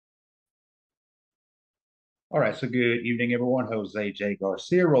All right, so good evening, everyone. Jose J.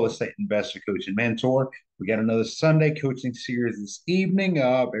 Garcia, real estate investor, coach, and mentor. We got another Sunday coaching series this evening.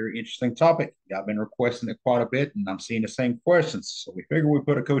 Very interesting topic. I've been requesting it quite a bit, and I'm seeing the same questions. So we figure we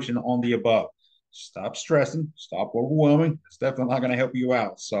put a coaching on the above. Stop stressing, stop overwhelming. It's definitely not going to help you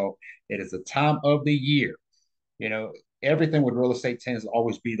out. So it is the time of the year. You know, everything with real estate tends to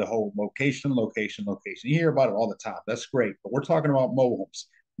always be the whole location, location, location. You hear about it all the time. That's great. But we're talking about mobile homes.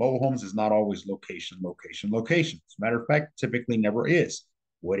 Mobile homes is not always location, location, location. As a matter of fact, typically never is.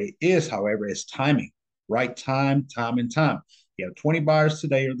 What it is, however, is timing. Right time, time, and time. You have 20 buyers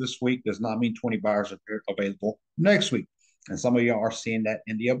today or this week does not mean 20 buyers are available next week. And some of you are seeing that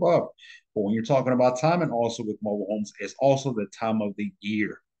in the above. But when you're talking about time and also with mobile homes, it's also the time of the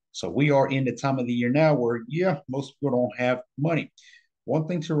year. So we are in the time of the year now where, yeah, most people don't have money. One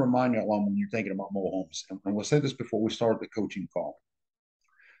thing to remind you when you're thinking about mobile homes, and we'll say this before we start the coaching call,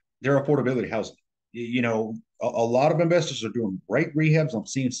 they're affordability housing. A lot of investors are doing great rehabs. I'm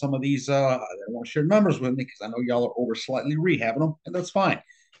seeing some of these. I don't want to share numbers with me because I know y'all are over slightly rehabbing them, and that's fine.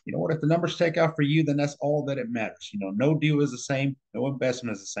 You know what? If the numbers take out for you, then that's all that it matters. No deal is the same, no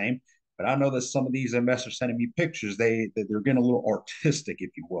investment is the same. But I know that some of these investors sending me pictures, they're getting a little artistic,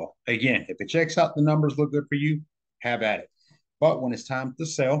 if you will. Again, if it checks out, the numbers look good for you, have at it. But when it's time to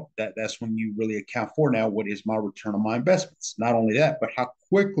sell, that's when you really account for now what is my return on my investments. Not only that, but how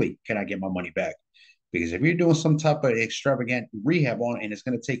quickly can I get my money back? Because if you're doing some type of extravagant rehab on it and it's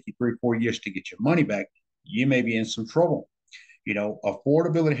going to take you 3 or 4 years to get your money back, you may be in some trouble.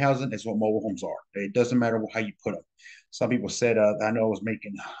 Affordability housing is what mobile homes are. It doesn't matter how you put them. Some people said, I know I was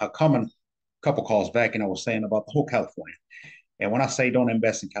making a couple calls back and I was saying about the whole California. And when I say don't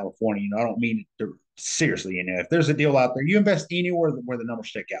invest in California, I don't mean it seriously. If there's a deal out there, you invest anywhere where the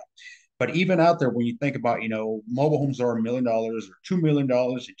numbers check out. But even out there, when you think about, mobile homes are $1 million or $2 million,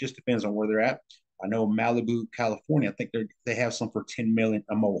 it just depends on where they're at. I know Malibu, California, I think they have some for 10 million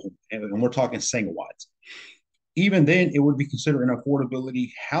a mobile home, and we're talking single wides. Even then, it would be considered an affordability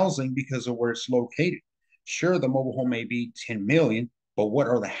housing because of where it's located. Sure, the mobile home may be 10 million, but what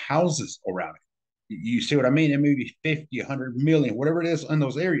are the houses around it? You see what I mean? It may be 50, 100 million, whatever it is in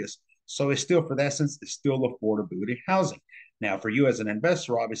those areas. So it's still, for that sense, it's still affordability housing. Now, for you as an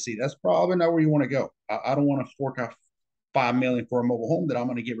investor, obviously, that's probably not where you want to go. I don't want to fork out 5 million for a mobile home that I'm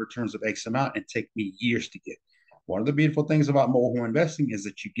going to get returns of X amount and take me years to get. One of the beautiful things about mobile home investing is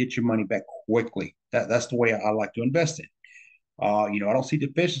that you get your money back quickly. That's the way I like to invest in. I don't see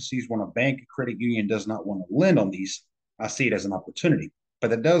deficiencies when a bank or credit union does not want to lend on these. I see it as an opportunity, but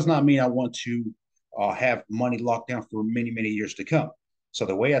that does not mean I want to have money locked down for many, many years to come. So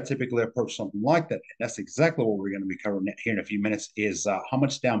the way I typically approach something like that, and that's exactly what we're going to be covering here in a few minutes, is how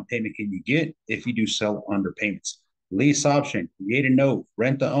much down payment can you get if you do sell under payments? Lease option, create a note,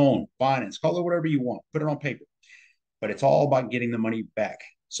 rent to own, finance, call it whatever you want, put it on paper. But it's all about getting the money back.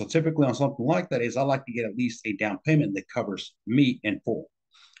 So typically on something like that is I like to get at least a down payment that covers me in full.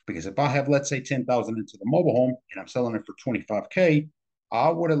 Because if I have, let's say, 10,000 into the mobile home and I'm selling it for 25K, I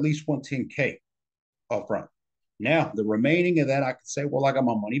would at least want 10K upfront. Now, the remaining of that, I could say, well, I got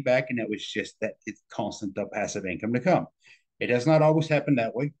my money back, and that was just that it's constant passive income to come. It does not always happen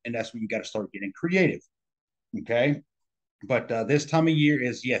that way, and that's when you got to start getting creative. Okay. But this time of year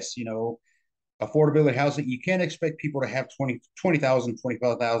is, yes, affordability housing. You can't expect people to have 20,000,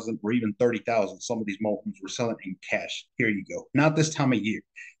 25,000, or even 30,000. Some of these mobile homes were selling in cash. Here you go. Not this time of year.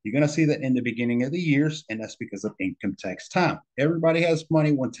 You're going to see that in the beginning of the years, and that's because of income tax time. Everybody has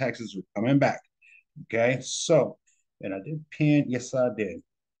money when taxes are coming back. Okay. So, and I did pin, yes, I did.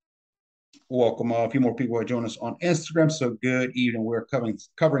 Welcome. A few more people are joining us on Instagram. So good evening. We're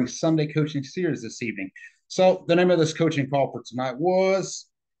covering Sunday coaching series this evening. So the name of this coaching call for tonight was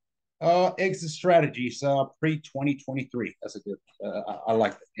exit strategies pre 2023. That's a good. I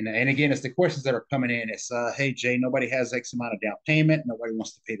like that. And again, it's the questions that are coming in. It's hey Jay, nobody has X amount of down payment. Nobody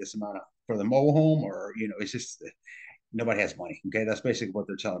wants to pay this amount for the mobile home, or it's just nobody has money. Okay, that's basically what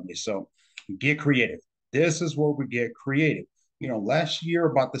they're telling me. So get creative. This is where we get creative. Last year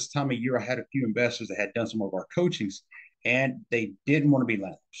about this time of year, I had a few investors that had done some of our coachings, and they didn't want to be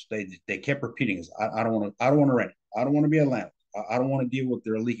landlords. They kept repeating this. I don't want to. I don't want to rent it. I don't want to be a landlord. I don't want to deal with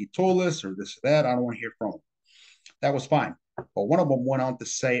their leaky toilets or this or that. I don't want to hear from them. That was fine. But one of them went on to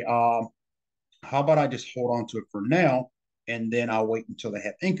say, how about I just hold on to it for now, and then I'll wait until they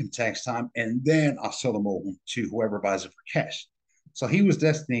have income tax time, and then I'll sell them over to whoever buys it for cash. So he was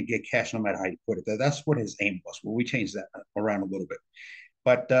destined to get cash no matter how you put it. That's what his aim was. Well, we changed that around a little bit.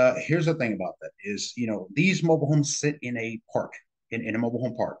 But here's the thing about that is, these mobile homes sit in a park, in a mobile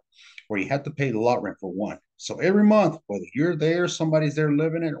home park, where you have to pay the lot rent for one. So every month, whether you're there, somebody's there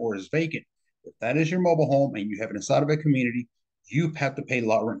living it, or is vacant, If that is your mobile home and you have it inside of a community, you have to pay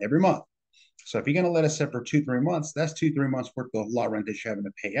lot rent every month. So if you're going to let it sit for 2, 3 months, that's 2, 3 months worth of lot rent that you're having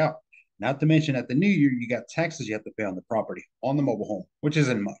to pay out. Not to mention at the new year, you got taxes you have to pay on the property, on the mobile home, which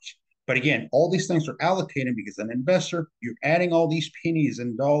isn't much. But again, all these things are allocated because an investor, you're adding all these pennies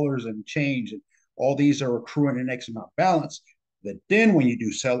and dollars and change, and all these are accruing an X amount balance. That then when you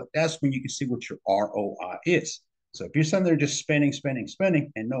do sell it, that's when you can see what your ROI is. So if you're sitting there just spending, spending,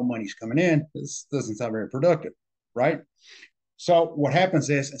 spending, and no money's coming in, this doesn't sound very productive, right? So what happens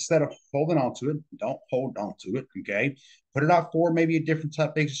is instead of holding on to it, don't hold on to it. Okay. Put it out for maybe a different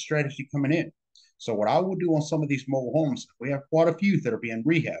type of exit strategy coming in. So what I will do on some of these mobile homes, we have quite a few that are being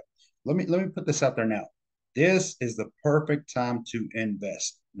rehab. Let me put this out there now. This is the perfect time to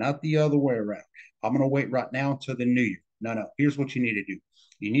invest, not the other way around. I'm going to wait right now until the new year. No, no. Here's what you need to do.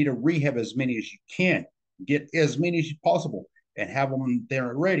 You need to rehab as many as you can, get as many as possible, and have them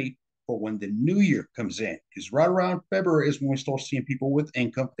there ready for when the new year comes in. Because right around February is when we start seeing people with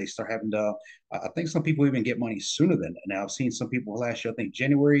income. They start having to, I think some people even get money sooner than that. Now, I've seen some people last year, I think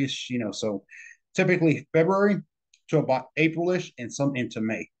January is, so typically February to about Aprilish and some into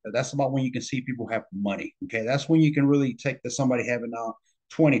May. That's about when you can see people have money. Okay. That's when you can really take to somebody having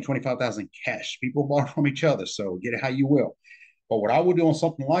 20, 25,000 cash. People borrow from each other. So get it how you will. But what I would do on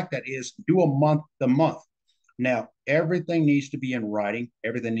something like that is do a month to month. Now, everything needs to be in writing.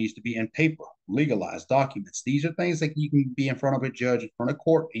 Everything needs to be in paper, legalized documents. These are things that you can be in front of a judge, in front of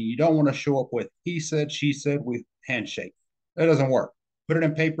court, and you don't want to show up with he said, she said, with handshake. That doesn't work. Put it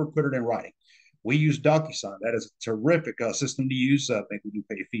in paper, put it in writing. We use DocuSign. That is a terrific system to use. I think we do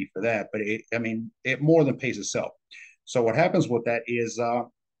pay a fee for that, but it more than pays itself. So what happens with that is,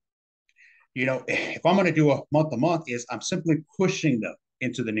 if I'm going to do a month to month, is I'm simply pushing them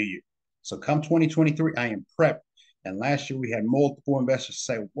into the new year. So come 2023, I am prepped. And last year we had multiple investors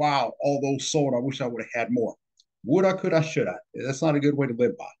say, wow, all those sold. I wish I would have had more. Would I, could I, should I? That's not a good way to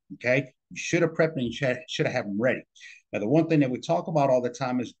live by. Okay. You should have prepped and you should have had them ready. Now, the one thing that we talk about all the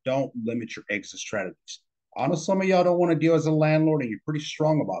time is don't limit your exit strategies. I know some of y'all don't want to deal as a landlord and you're pretty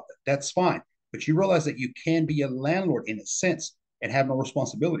strong about that. That's fine. But you realize that you can be a landlord in a sense and have no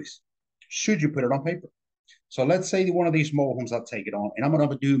responsibilities. Should you put it on paper? So let's say one of these mobile homes I'll take it on, and I'm going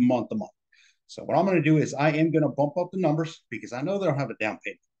to do month to month. So what I'm going to do is I am going to bump up the numbers because I know they don't have a down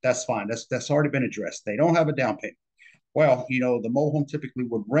payment. That's fine. That's already been addressed. They don't have a down payment. Well, the mobile home typically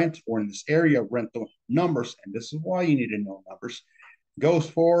would rent, or in this area, rent the numbers, and this is why you need to know numbers, goes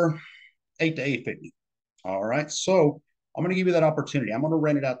for 8 to 850. All right. So I'm going to give you that opportunity. I'm going to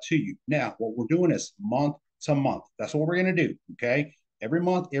rent it out to you. Now, what we're doing is month to month. That's what we're going to do. Okay. Every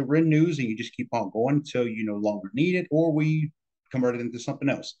month it renews and you just keep on going until you no longer need it or we convert it into something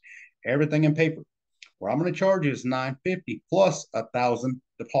else. Everything in paper. What I'm going to charge you is $950 plus $1,000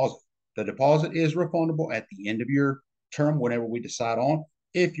 deposit. The deposit is refundable at the end of your term, whenever we decide on,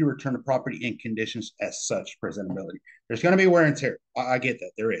 if you return the property in conditions as such, presentability. There's going to be wear and tear. I get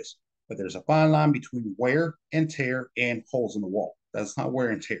that. There is. But there's a fine line between wear and tear and holes in the wall. That's not wear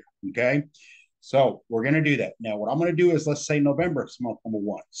and tear. Okay. So we're going to do that. Now, what I'm going to do is, let's say November is month number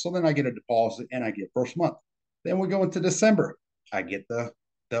one. So then I get a deposit and I get first month. Then we go into December. I get the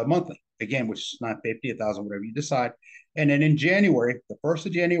monthly, again, which is $950, $1,000, whatever you decide. And then in January, the 1st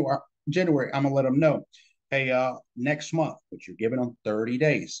of January, I'm going to let them know, hey, next month, but you're giving them 30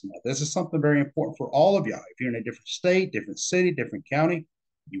 days. Now, this is something very important for all of y'all. If you're in a different state, different city, different county,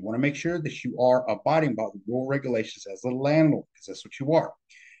 you want to make sure that you are abiding by the rule regulations as a landlord, because that's what you are.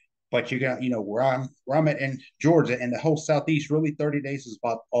 But you got, where I'm at in Georgia and the whole Southeast, really 30 days is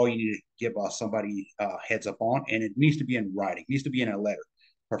about all you need to give somebody heads up on. And it needs to be in writing, it needs to be in a letter.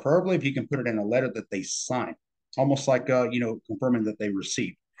 Preferably if you can put it in a letter that they sign, almost like, confirming that they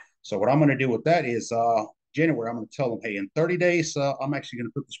received. So what I'm going to do with that is January, I'm going to tell them, hey, in 30 days, I'm actually going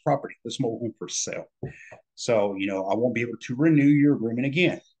to put this property, this mobile home for sale. So, I won't be able to renew your agreement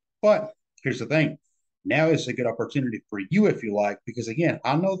again. But here's the thing. Now is a good opportunity for you, if you like, because again,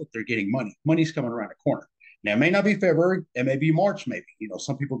 I know that they're getting money. Money's coming around the corner. Now, it may not be February. It may be March, maybe.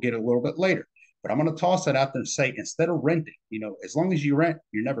 Some people get it a little bit later. But I'm going to toss that out there and say, instead of renting, as long as you rent,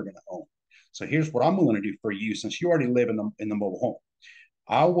 you're never going to own. So here's what I'm going to do for you, since you already live in the mobile home.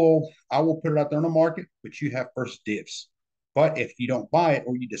 I will put it out there on the market, but you have first dibs. But if you don't buy it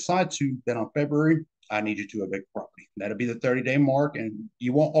or you decide to, then on February, I need you to evict property. That'll be the 30-day mark, and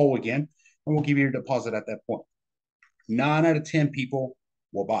you won't owe again. And we'll give you your deposit at that point. 9 out of 10 people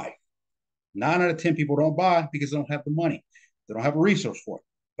will buy. 9 out of 10 people don't buy because they don't have the money. They don't have a resource for it.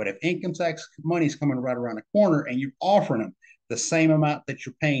 But if income tax money is coming right around the corner and you're offering them the same amount that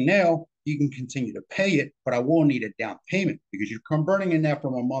you're paying now, you can continue to pay it, but I will need a down payment because you're converting in that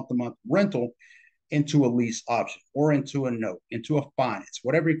from a month-to-month rental into a lease option or into a note, into a finance,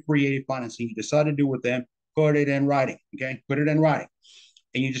 whatever creative financing you decide to do with them, put it in writing. Okay, put it in writing,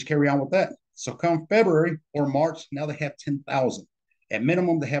 and you just carry on with that. So come February or March, now they have 10,000. At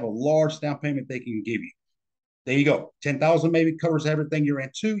minimum, they have a large down payment they can give you. There you go. 10,000 maybe covers everything you're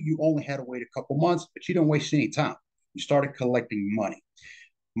into. You only had to wait a couple months, but you didn't waste any time. You started collecting money.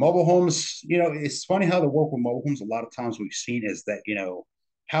 Mobile homes, it's funny how they work with mobile homes. A lot of times we've seen is that,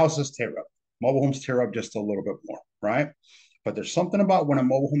 houses tear up. Mobile homes tear up just a little bit more, right? But there's something about when a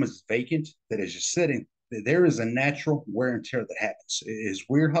mobile home is vacant that is just sitting, there is a natural wear and tear that happens. It is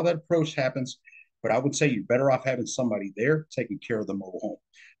weird how that approach happens, but I would say you're better off having somebody there taking care of the mobile home.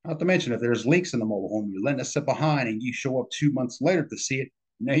 Not to mention, if there's leaks in the mobile home, you're letting it sit behind and you show up 2 months later to see it.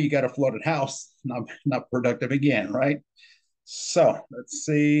 Now you got a flooded house, not productive again, right? So let's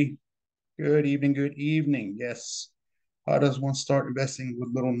see. Good evening. Good evening. Yes. How does one start investing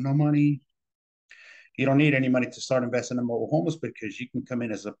with little no money? You don't need any money to start investing in mobile homes because you can come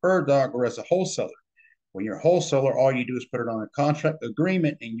in as a bird dog or as a wholesaler. When you're a wholesaler, all you do is put it on a contract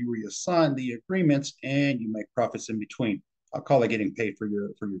agreement and you reassign the agreements and you make profits in between. I'll call it getting paid for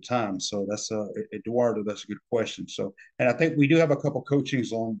your time. So that's Eduardo, that's a good question. So, and I think we do have a couple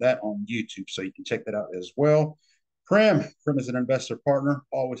coachings on that on YouTube, so you can check that out as well. Prim is an investor partner.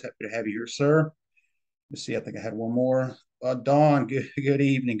 Always happy to have you here, sir. Let's see. I think I had one more. Dawn, good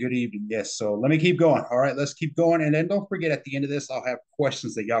evening. Good evening. Yes. So let me keep going. All right, let's keep going. And then don't forget at the end of this, I'll have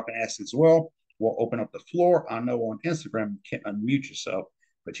questions that y'all can ask as well. We'll open up the floor. I know on Instagram you can't unmute yourself,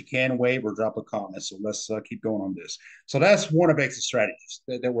 but you can wave or drop a comment. So let's keep going on this. So that's one of exit strategies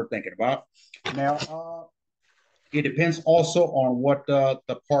that we're thinking about. Now, it depends also on what the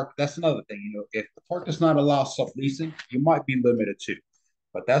park. That's another thing. If the park does not allow subleasing, you might be limited to.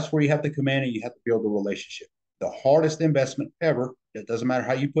 But that's where you have to come in and you have to build a relationship. The hardest investment ever, it doesn't matter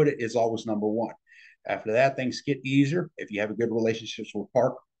how you put it, is always number one. After that, things get easier. If you have a good relationships with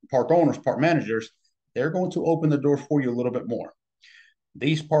park owners, park managers, they're going to open the door for you a little bit more.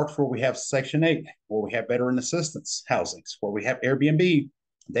 These parks where we have Section 8, where we have veteran assistance housings, where we have Airbnb,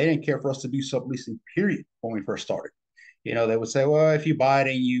 they didn't care for us to do subleasing, period, when we first started. They would say, well, if you buy it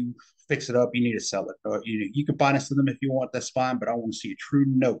and you fix it up, you need to sell it. You can finance them if you want, that's fine, but I want to see a true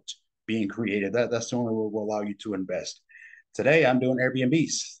note being created. That's the only way we'll allow you to invest. Today, I'm doing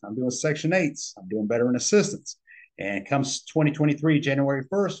Airbnbs. I'm doing Section 8s. I'm doing veteran assistance. And comes 2023, January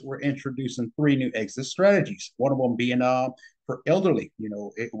 1st, we're introducing 3 new exit strategies. One of them being for elderly.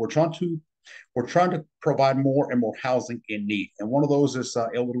 We're trying to provide more and more housing in need. And one of those is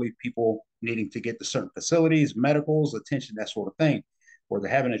elderly people needing to get to certain facilities, medicals, attention, that sort of thing, where they're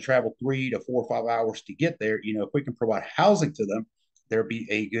having to travel 3 to 4 or 5 hours to get there. If we can provide housing to them, there's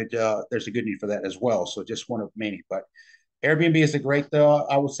a good need for that as well. So just one of many, but Airbnb is a great,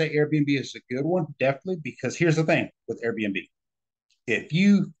 I would say Airbnb is a good one, definitely, because here's the thing with Airbnb. If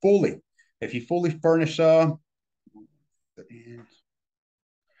you fully furnish, okay,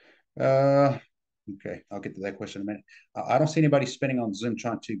 I'll get to that question in a minute. I don't see anybody spinning on Zoom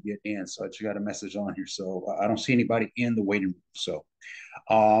trying to get in, so I just got a message on here. So I don't see anybody in the waiting room. So,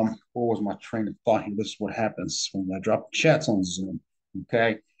 what was my train of thought here? This is what happens when I drop chats on Zoom.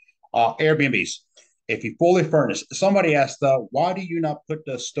 Okay, Airbnbs. If you fully furnish, somebody asked, why do you not put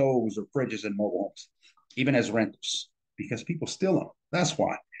the stoves or fridges in mobile homes, even as rentals? Because people steal them. That's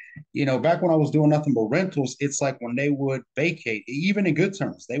why. Back when I was doing nothing but rentals, it's like when they would vacate, even in good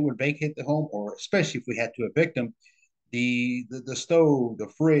terms, they would vacate the home, or especially if we had to evict them, the stove, the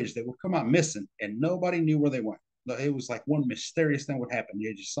fridge, they would come out missing, and nobody knew where they went. It was like one mysterious thing would happen.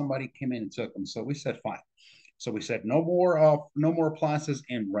 Just somebody came in and took them. So we said, fine. So we said no more appliances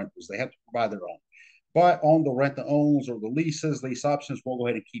and rentals. They have to provide their own. But on the rent to owns or the lease options, we'll go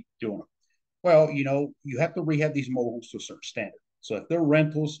ahead and keep doing them. Well, you have to rehab these mobile homes to a certain standard. So if they're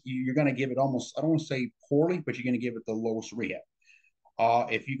rentals, you're going to give it almost, I don't want to say poorly, but you're going to give it the lowest rehab.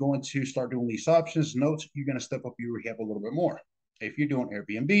 If you're going to start doing lease options, notes, you're going to step up your rehab a little bit more. If you're doing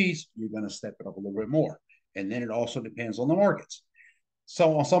Airbnbs, you're going to step it up a little bit more. And then it also depends on the markets.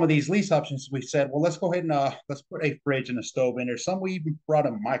 So on some of these lease options, we said, well, let's go ahead and let's put a fridge and a stove in there. Some we even brought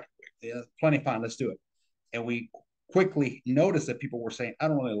a microwave. Yeah, plenty fine. Let's do it. And we quickly noticed that people were saying, I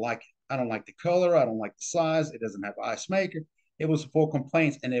don't really like it. I don't like the color. I don't like the size. It doesn't have ice maker. It was full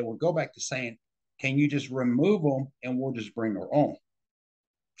complaints. And they would go back to saying, can you just remove them and we'll just bring our own?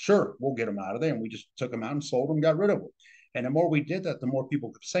 Sure, we'll get them out of there. And we just took them out and sold them, got rid of them. And the more we did that, the more people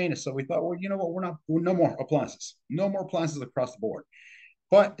kept saying it. So we thought, well, you know what? No more appliances. No more appliances across the board.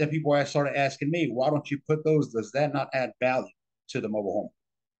 But then people started asking me, why don't you put those? Does that not add value to the mobile home?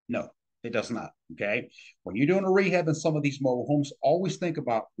 No. It does not. Okay. When you're doing a rehab in some of these mobile homes, always think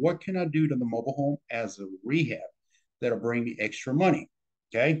about what can I do to the mobile home as a rehab that'll bring me extra money.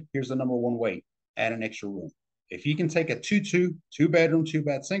 Okay. Here's the number one way: add an extra room. If you can take a two bedroom, two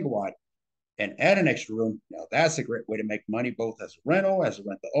bath single wide and add an extra room, now that's a great way to make money both as a rental, as a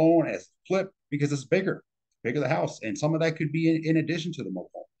rent to own, as a flip, because it's bigger the house. And some of that could be in addition to the mobile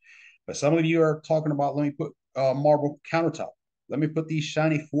home. But some of you are talking about, let me put marble countertop. Let me put these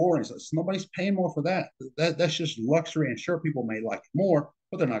shiny floorings. So nobody's paying more for that. That's just luxury. And sure, people may like it more,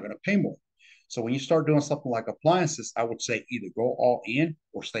 but they're not going to pay more. So when you start doing something like appliances, I would say either go all in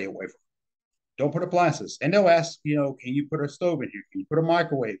or stay away from it. Don't put appliances. And they'll ask, can you put a stove in here? Can you put a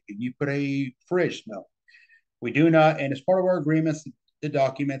microwave? Can you put a fridge? No, we do not. And as part of our agreements, the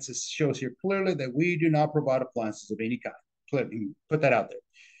documents, it shows here clearly that we do not provide appliances of any kind. Put that out there.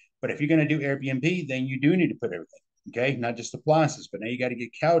 But if you're going to do Airbnb, then you do need to put everything, okay? Not just appliances, but now you got to get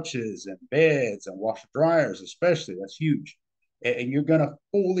couches and beds and washer dryers, especially. That's huge. And you're going to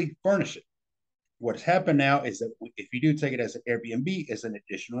fully furnish it. What's happened now is that if you do take it as an Airbnb, it's an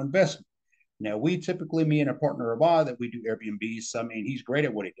additional investment. Now, we typically, me and a partner of ours, that we do Airbnbs. I mean, he's great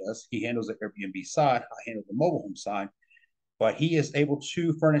at what he does. He handles the Airbnb side. I handle the mobile home side. But he is able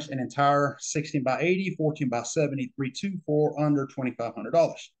to furnish an entire 16 by 80, 14 by 70, 3-2 for under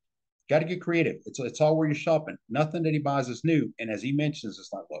 $2,500. Got to get creative. It's all where you're shopping. Nothing that he buys is new. And as he mentions,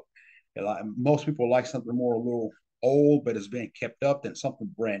 it's like, look, most people like something more a little old, but it's being kept up than something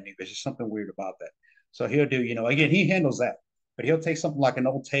brand new. There's just something weird about that. So he'll do, again, he handles that. But he'll take something like an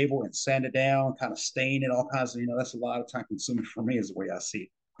old table and sand it down, kind of stain it, all kinds of, that's a lot of time consuming for me, is the way I see it.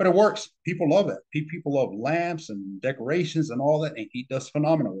 But it works. People love it. People love lamps and decorations and all that. And he does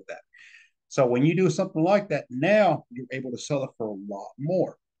phenomenal with that. So when you do something like that, now you're able to sell it for a lot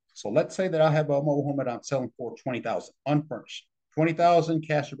more. So let's say that I have a mobile home that I'm selling for 20,000 unfurnished, 20,000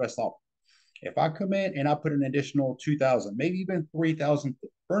 cash or best offer. If I come in and I put an additional 2,000, maybe even 3,000 to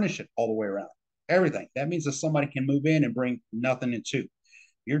furnish it all the way around, everything, that means that somebody can move in and bring nothing into.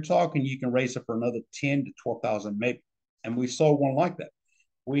 You're talking you can raise it for another 10 to 12,000 maybe. And we saw one like that.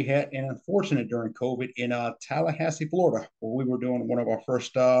 We had an unfortunate during COVID in Tallahassee, Florida, where we were doing one of our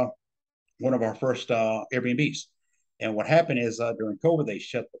first Airbnbs. And what happened is during COVID, they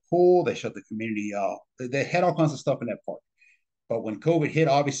shut the pool, they shut the community. They had all kinds of stuff in that park. But when COVID hit,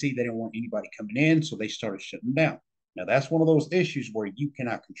 obviously they didn't want anybody coming in, so they started shutting down. Now that's one of those issues where you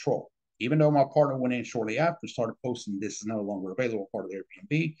cannot control. Even though my partner went in shortly after, started posting this is no longer available part of the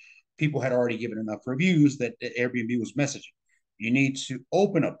Airbnb, people had already given enough reviews that the Airbnb was messaging. You need to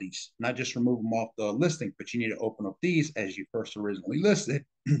open up these, not just remove them off the listing, but you need to open up these as you first originally listed,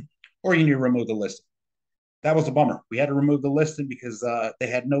 or you need to remove the listing. That was a bummer. We had to remove the listing because they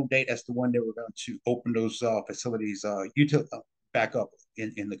had no date as to when they were going to open those facilities back up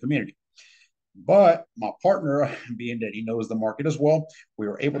in the community. But my partner, being that he knows the market as well, we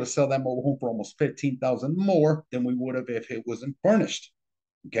were able to sell that mobile home for almost 15,000 more than we would have if it wasn't furnished.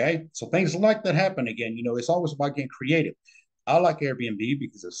 Okay, so things like that happen again. It's always about getting creative. I like Airbnb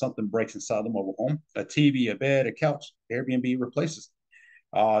because if something breaks inside the mobile home, a TV, a bed, a couch, Airbnb replaces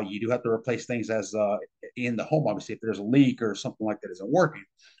it. You do have to replace things as in the home, obviously, if there's a leak or something like that isn't working.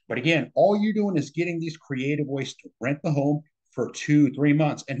 But again, all you're doing is getting these creative ways to rent the home for 2-3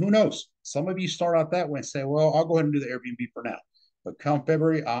 months. And who knows? Some of you start out that way and say, well, I'll go ahead and do the Airbnb for now. But come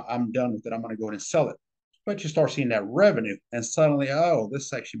February, I'm done with it. I'm going to go ahead and sell it. But you start seeing that revenue and suddenly, oh,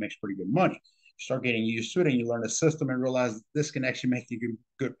 this actually makes pretty good money. You start getting used to it and you learn the system and realize this can actually make you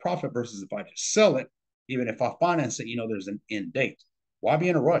good profit versus if I just sell it, even if I finance it, there's an end date. Why be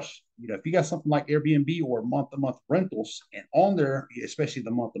in a rush? If you got something like Airbnb or month-to-month rentals, and on there, especially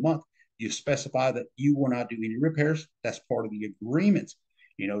the month-to-month, you specify that you will not do any repairs. That's part of the agreement.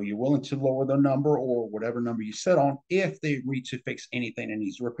 You're willing to lower the number or whatever number you set on if they agree to fix anything that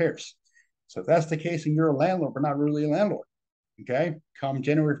needs repairs. So if that's the case and you're a landlord, but not really a landlord, okay, come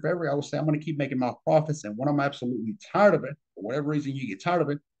January, February, I will say I'm going to keep making my profits. And when I'm absolutely tired of it, for whatever reason you get tired of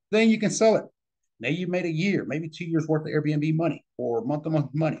it, then you can sell it. Now you made a year, maybe 2 years worth of Airbnb money or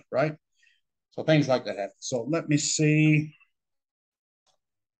month-to-month money, right? So things like that happen. So let me see.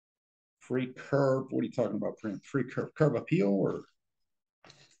 Free curb. What are you talking about? Free curb appeal, or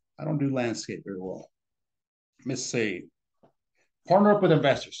I don't do landscape very well. Let me see. Partner up with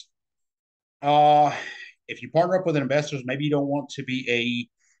investors. Uh, if you partner up with investors, maybe you don't want to be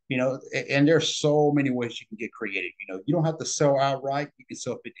and there's so many ways you can get creative. You don't have to sell outright. You can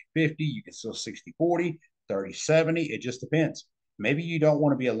sell 50-50, you can sell 60-40, 30-70. It just depends. Maybe you don't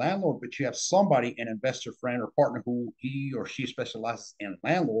want to be a landlord, but you have somebody, an investor friend or partner who he or she specializes in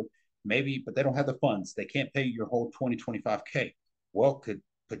landlord, maybe, but they don't have the funds. They can't pay your whole 20, 25K. Well, could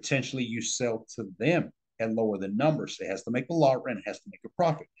potentially you sell to them and lower the numbers. It has to make a lot rent, it has to make a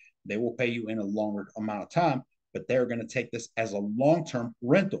profit. They will pay you in a longer amount of time, but they're going to take this as a long-term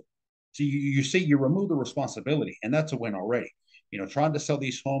rental. So you see, you remove the responsibility, and that's a win already. Trying to sell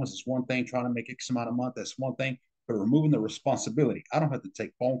these homes is one thing, trying to make X amount a month, that's one thing, but removing the responsibility. I don't have to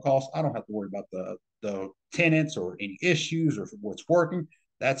take phone calls. I don't have to worry about the tenants or any issues or what's working.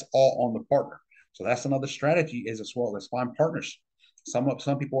 That's all on the partner. So that's another strategy is as well. Let's find partners. Some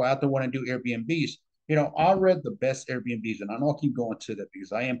people out there want to do Airbnbs. I read the best Airbnbs, and I know I'll keep going to that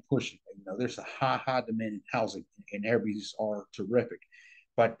because I am pushing. There's a high demand in housing, and Airbnbs are terrific.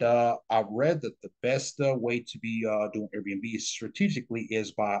 But I've read that the best way to be doing Airbnb strategically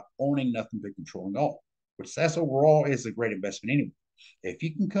is by owning nothing but controlling all, which that's overall is a great investment anyway. If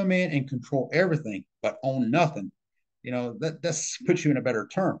you can come in and control everything but own nothing, that's puts you in a better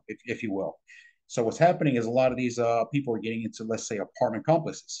term, if you will. So what's happening is a lot of these people are getting into, let's say, apartment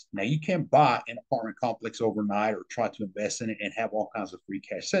complexes. Now you can't buy an apartment complex overnight or try to invest in it and have all kinds of free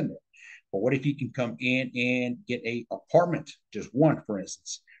cash sitting there. But what if you can come in and get a apartment, just one, for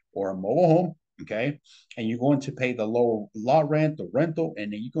instance, or a mobile home, okay, and you're going to pay the low lot rent, the rental,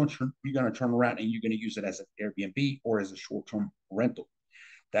 and then you're going to turn around and you're going to use it as an Airbnb or as a short-term rental.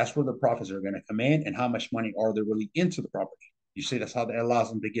 That's where the profits are going to come in, and how much money are they really into the property. You see, that's how that allows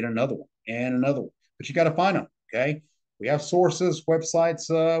them to get another one and another one. But you got to find them. Okay. We have sources,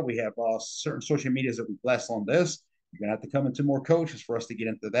 websites. We have certain social medias that we bless on this. You're gonna have to come into more coaches for us to get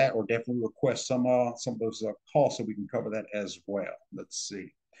into that, or definitely request some of those calls so we can cover that as well. Let's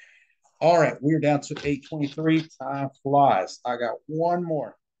see. All right, we're down to 8:23. Time flies. I got one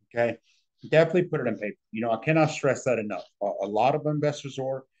more. Okay, definitely put it in paper. I cannot stress that enough. A lot of investors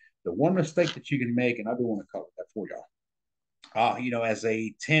are the one mistake that you can make, and I do want to cover that for y'all. As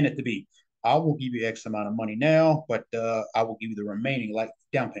a tenant to be, I will give you X amount of money now, but I will give you the remaining like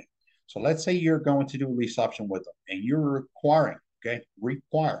down payment. So let's say you're going to do a lease option with them and you're requiring, okay,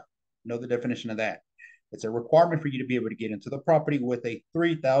 require, know the definition of that. It's a requirement for you to be able to get into the property with a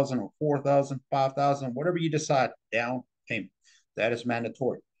 3,000 or 4,000, 5,000, whatever you decide, down payment. That is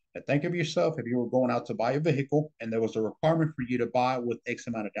mandatory. Now think of yourself if you were going out to buy a vehicle and there was a requirement for you to buy with X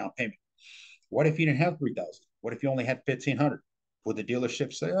amount of down payment. What if you didn't have 3,000? What if you only had 1,500? Would the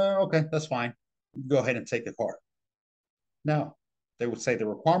dealership say, "Oh, okay, that's fine. Go ahead and take the car"? No, they would say the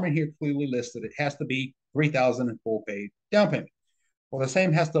requirement here clearly listed it has to be 3,000 in full paid down payment. Well, the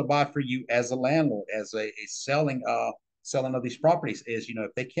same has to apply for you as a landlord, as a selling of these properties. Is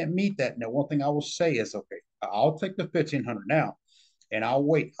if they can't meet that. Now, one thing I will say is, okay, I'll take the 1,500 now, and I'll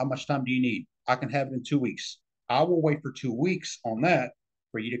wait. How much time do you need? I can have it in 2 weeks. I will wait for 2 weeks on that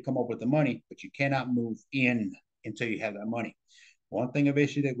for you to come up with the money, but you cannot move in until you have that money. One thing of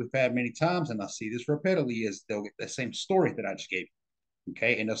issue that we've had many times, and I see this repeatedly, is they'll get the same story that I just gave you.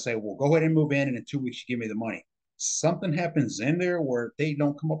 Okay. And they'll say, well, go ahead and move in, and in 2 weeks, you give me the money. Something happens in there where they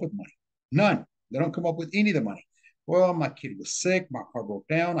don't come up with money. None. They don't come up with any of the money. Well, my kid was sick. My car broke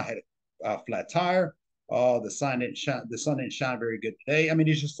down. I had a flat tire. The sun didn't shine. The sun didn't shine very good today. I mean,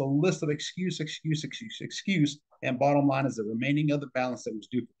 it's just a list of excuse. And bottom line is the remaining of the balance that was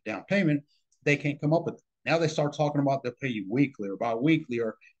due for the down payment, they can't come up with it. Now they start talking about they'll pay you weekly or bi-weekly,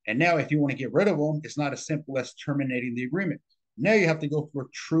 and now if you want to get rid of them, it's not as simple as terminating the agreement. Now you have to go through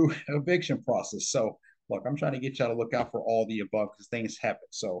a true eviction process. So look, I'm trying to get y'all to look out for all the above because things happen.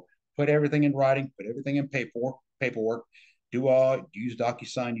 So put everything in writing, put everything in paperwork. Do use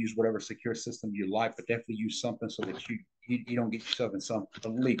DocuSign, use whatever secure system you like, but definitely use something so that you don't get yourself in some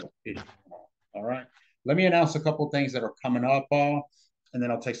illegal issue. All right. Let me announce a couple of things that are coming up, and then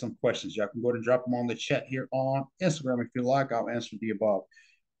I'll take some questions. Y'all can go ahead and drop them on the chat here on Instagram if you like. I'll answer the above.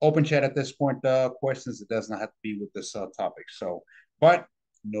 Open chat at this point. Questions. It does not have to be with this topic. So, but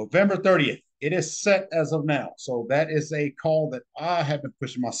November 30th, it is set as of now. So that is a call that I have been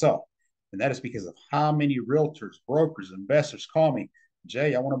pushing myself. And that is because of how many realtors, brokers, investors call me.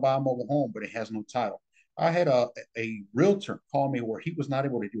 Jay, I want to buy a mobile home, but it has no title. I had a realtor call me where he was not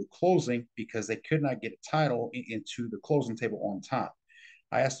able to do a closing because they could not get a title into the closing table on time.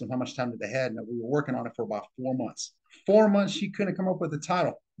 I asked them how much time did they had, and we were working on it for about 4 months. 4 months, she couldn't come up with a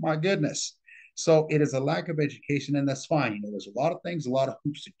title. My goodness. So it is a lack of education, and that's fine. There's a lot of things, a lot of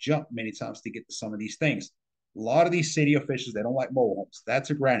hoops to jump many times to get to some of these things. A lot of these city officials, they don't like mobile homes. That's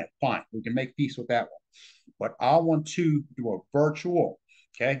a granted. Fine. We can make peace with that one. But I want to do a virtual.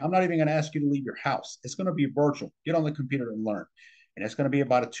 Okay. I'm not even going to ask you to leave your house. It's going to be virtual. Get on the computer and learn. And it's going to be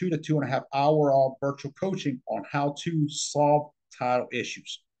about a 2 to 2.5 hour virtual coaching on how to solve title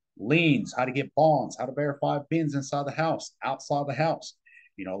issues, liens, how to get bonds, how to verify bins inside the house, outside the house.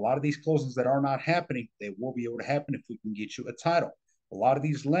 A lot of these closings that are not happening, they will be able to happen if we can get you a title. A lot of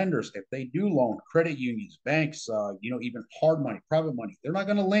these lenders, if they do loan, credit unions, banks, even hard money, private money, they're not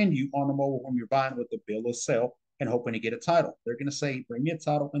going to lend you on the mobile home you're buying with the bill of sale and hoping to get a title. They're going to say, bring me a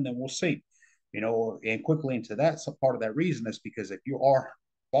title and then we'll see. And quickly into that, so part of that reason is because if you are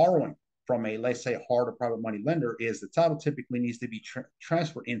borrowing from a, let's say, hard or private money lender, is the title typically needs to be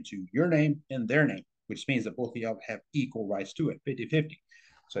transferred into your name and their name, which means that both of y'all have equal rights to it, 50-50.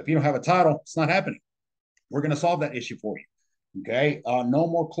 So if you don't have a title, it's not happening. We're going to solve that issue for you. Okay. No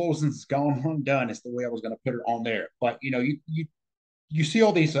more closings gone undone is the way I was going to put it on there. But you see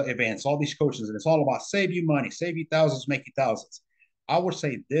all these events, all these coaches, and it's all about save you money, save you thousands, make you thousands. I would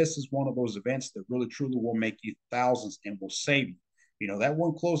say this is one of those events that really truly will make you thousands and will save you. That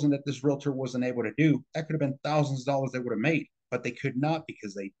one closing that this realtor wasn't able to do, that could have been thousands of dollars they would have made, but they could not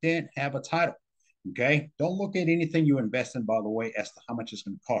because they didn't have a title. Okay. Don't look at anything you invest in, by the way, as to how much it's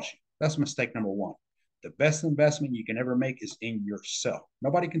going to cost you. That's mistake number one. The best investment you can ever make is in yourself.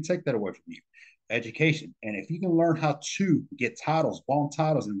 Nobody can take that away from you. Education. And if you can learn how to get titles, bond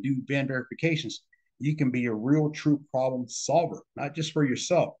titles, and do band verifications, you can be a real true problem solver, not just for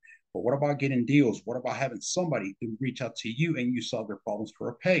yourself. But what about getting deals? What about having somebody to reach out to you and you solve their problems for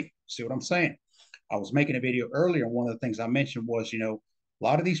a pay? See what I'm saying? I was making a video earlier, and one of the things I mentioned was, a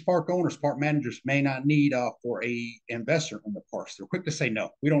lot of these park owners, park managers may not need for a investor in the parks. They're quick to say, no,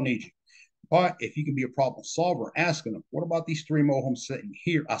 we don't need you. But if you can be a problem solver, asking them, what about these three mobile homes sitting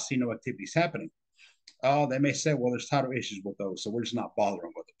here? I see no activities happening. They may say, well, there's title issues with those, so we're just not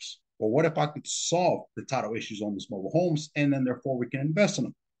bothering with those. Well, what if I could solve the title issues on these mobile homes and then therefore we can invest in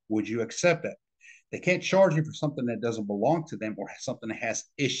them? Would you accept that? They can't charge you for something that doesn't belong to them or something that has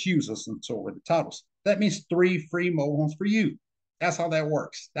issues with the titles. That means 3 free mobile homes for you. That's how that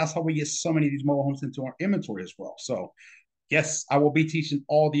works. That's how we get so many of these mobile homes into our inventory as well. So yes, I will be teaching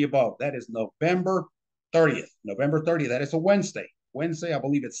all the above. That is November 30th. November 30th. That is a Wednesday. Wednesday, I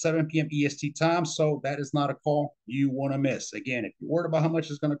believe it's 7 p.m. EST time. So that is not a call you want to miss. Again, if you're worried about how much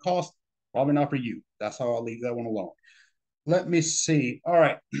it's going to cost, probably not for you. That's how I'll leave that one alone. Let me see. All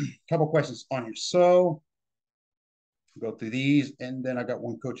right. A couple questions on here. So go through these, and then I got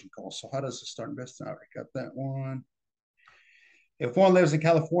one coaching call. So how does it start investing? I already got that one. If one lives in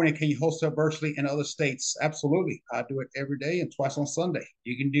California, can you wholesale virtually in other states? Absolutely. I do it every day and twice on Sunday.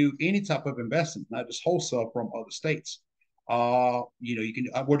 You can do any type of investment, not just wholesale from other states. You can.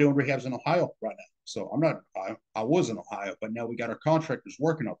 We're doing rehabs in Ohio right now. So I'm not. I was in Ohio, but now we got our contractors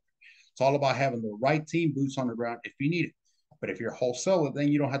working up there. It's all about having the right team, boots on the ground if you need it. But if you're a wholesaler, then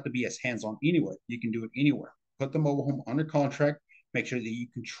you don't have to be as hands-on anyway. You can do it anywhere. Put the mobile home under contract. Make sure that you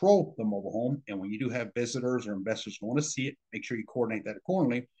control the mobile home. And when you do have visitors or investors who want to see it, make sure you coordinate that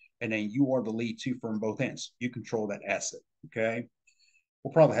accordingly. And then you are the lead too from both ends. You control that asset. Okay.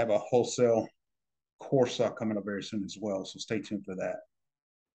 We'll probably have a wholesale course coming up very soon as well. So stay tuned for that.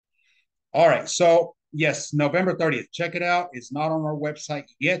 All right. So yes, November 30th. Check it out. It's not on our website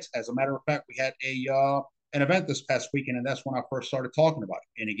yet. As a matter of fact, we had an event this past weekend, and that's when I first started talking about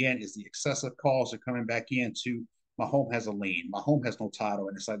it. And again, is the excessive calls are coming back into my home has a lien, my home has no title,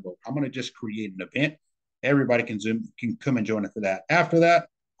 and it's like, look, I'm going to just create an event. Everybody can come and join it for that. After that,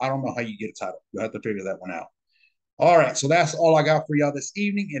 I don't know how you get a title. You'll have to figure that one out. All right, so that's all I got for y'all this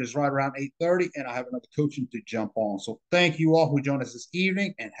evening. It is right around 8:30, and I have another coaching to jump on. So thank you all who joined us this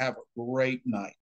evening, and have a great night.